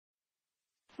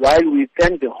while we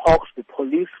thank the Hawks, the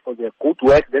police, for the good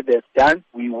work that they've done,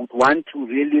 we would want to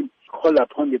really call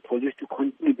upon the police to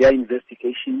continue their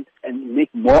investigation and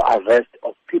make more arrests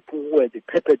of people who are the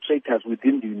perpetrators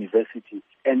within the university,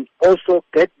 and also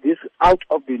get this out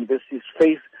of the university's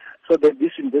face so that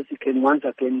this university can once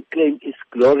again claim its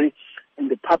glory in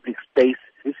the public space.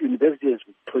 This university has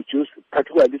produced,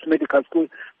 particularly this medical school,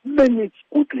 many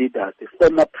good leaders. The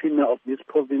former premier of this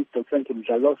province, Dr.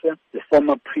 Dhlomo, the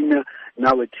former premier,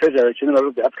 now a treasurer general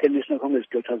of the African National Congress,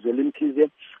 Dr. Sibongiseni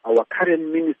Dhlomo, our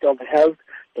current Minister of Health,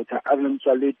 Dr.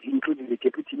 including the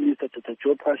Deputy Minister,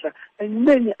 Dr. Pasha, and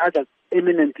many other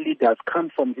eminent leaders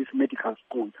come from this medical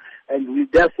school. And we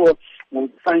therefore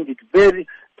would find it very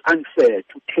unfair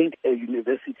to taint a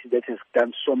university that has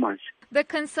done so much. The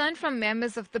concern from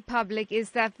members of the public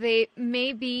is that they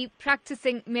may be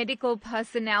practicing medical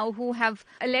personnel who have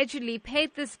allegedly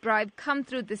paid this bribe, come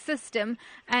through the system,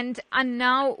 and are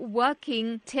now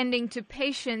working, tending to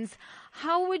patients.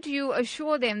 How would you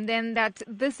assure them then that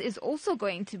this is also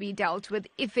going to be dealt with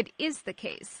if it is the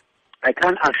case? I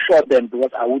can't assure them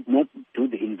because I would not do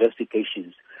the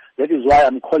investigations. That is why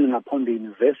I'm calling upon the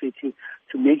university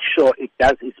to make sure it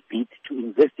does its bit to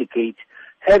investigate.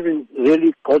 Having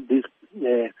really got these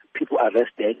people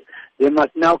arrested, they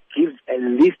must now give a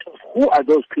list of who are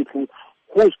those people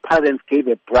whose parents gave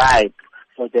a bribe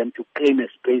for them to claim a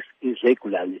space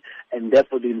irregularly, and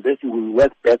therefore the university will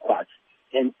work backwards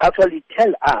and actually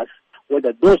tell us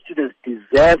whether those students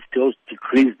deserve those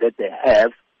degrees that they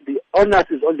have. The onus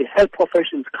is on the Health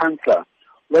Professions Council,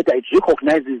 whether it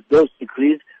recognizes those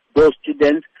degrees, those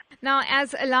students. Now,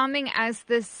 as alarming as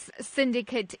this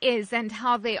syndicate is and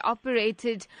how they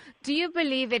operated, do you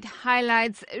believe it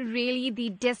highlights really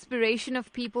the desperation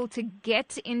of people to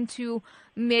get into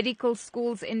medical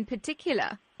schools in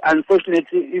particular?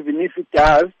 Unfortunately, even if it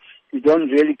does, you don't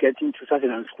really get into such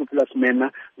an unscrupulous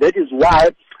manner. That is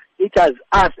why it has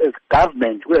us as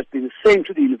government who has been saying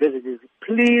to the universities,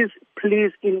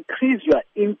 please increase your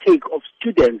intake of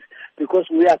students because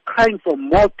we are crying for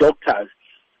more doctors.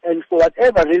 And for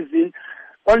whatever reason,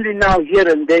 only now here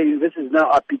and there, universities now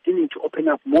are beginning to open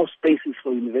up more spaces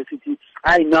for university.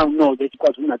 I now know that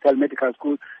KwaZulu-Natal Medical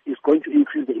School is going to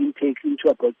increase the intake into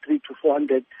about 300 to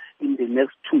 400 in the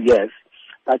next 2 years.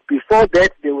 But before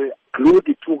that, they were glued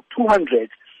to 200,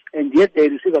 and yet they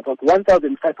received about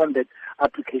 1,500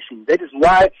 applications. That is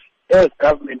why, as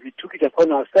government, we took it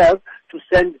upon ourselves to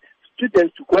send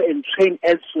students to go and train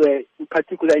elsewhere, in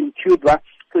particular in Cuba,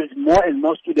 so that more and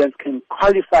more students can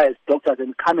qualify as doctors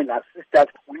and come and assist us.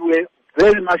 We were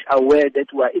very much aware that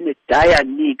we are in a dire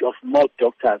need of more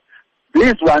doctors.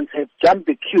 These ones have jumped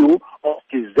the queue of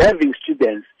deserving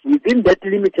students. Within that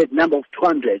limited number of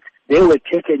 200, they were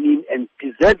taken in, and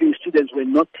deserving students were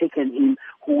not taken in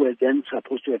who were then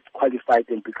supposed to have qualified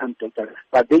and become doctors.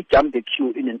 But they jumped the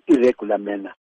queue in an irregular manner.